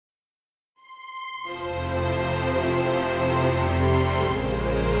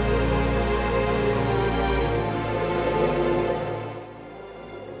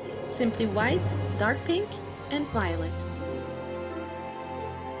simply white, dark pink, and violet.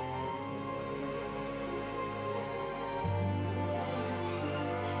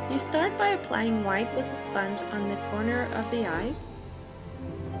 You start by applying white with a sponge on the corner of the eyes.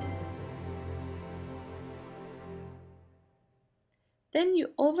 Then you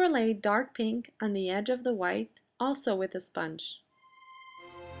overlay dark pink on the edge of the white, also with a sponge.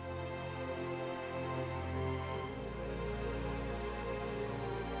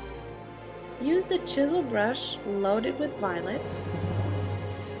 Use the chisel brush loaded with violet.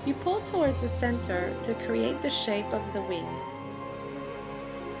 You pull towards the center to create the shape of the wings.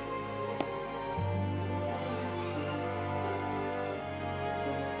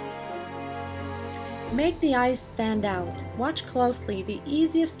 Make the eyes stand out. Watch closely. The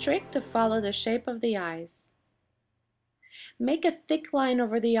easiest trick to follow the shape of the eyes. Make a thick line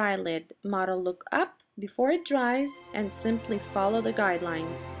over the eyelid. Model look up before it dries and simply follow the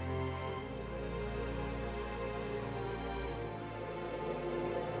guidelines.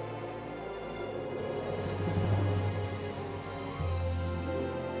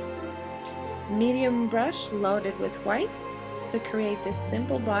 Medium brush loaded with white to create this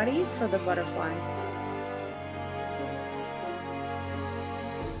simple body for the butterfly.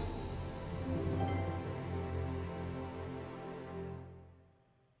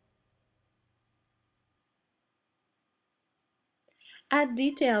 Add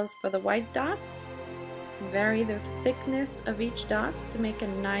details for the white dots. Vary the thickness of each dot to make a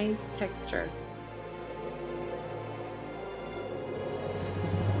nice texture.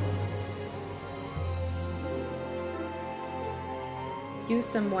 Use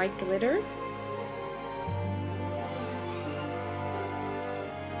some white glitters.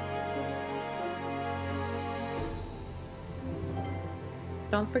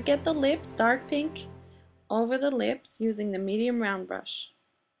 Don't forget the lips, dark pink over the lips using the medium round brush.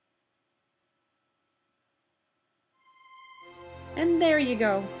 And there you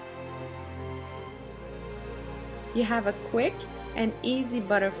go. You have a quick and easy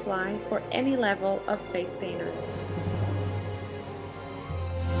butterfly for any level of face painters.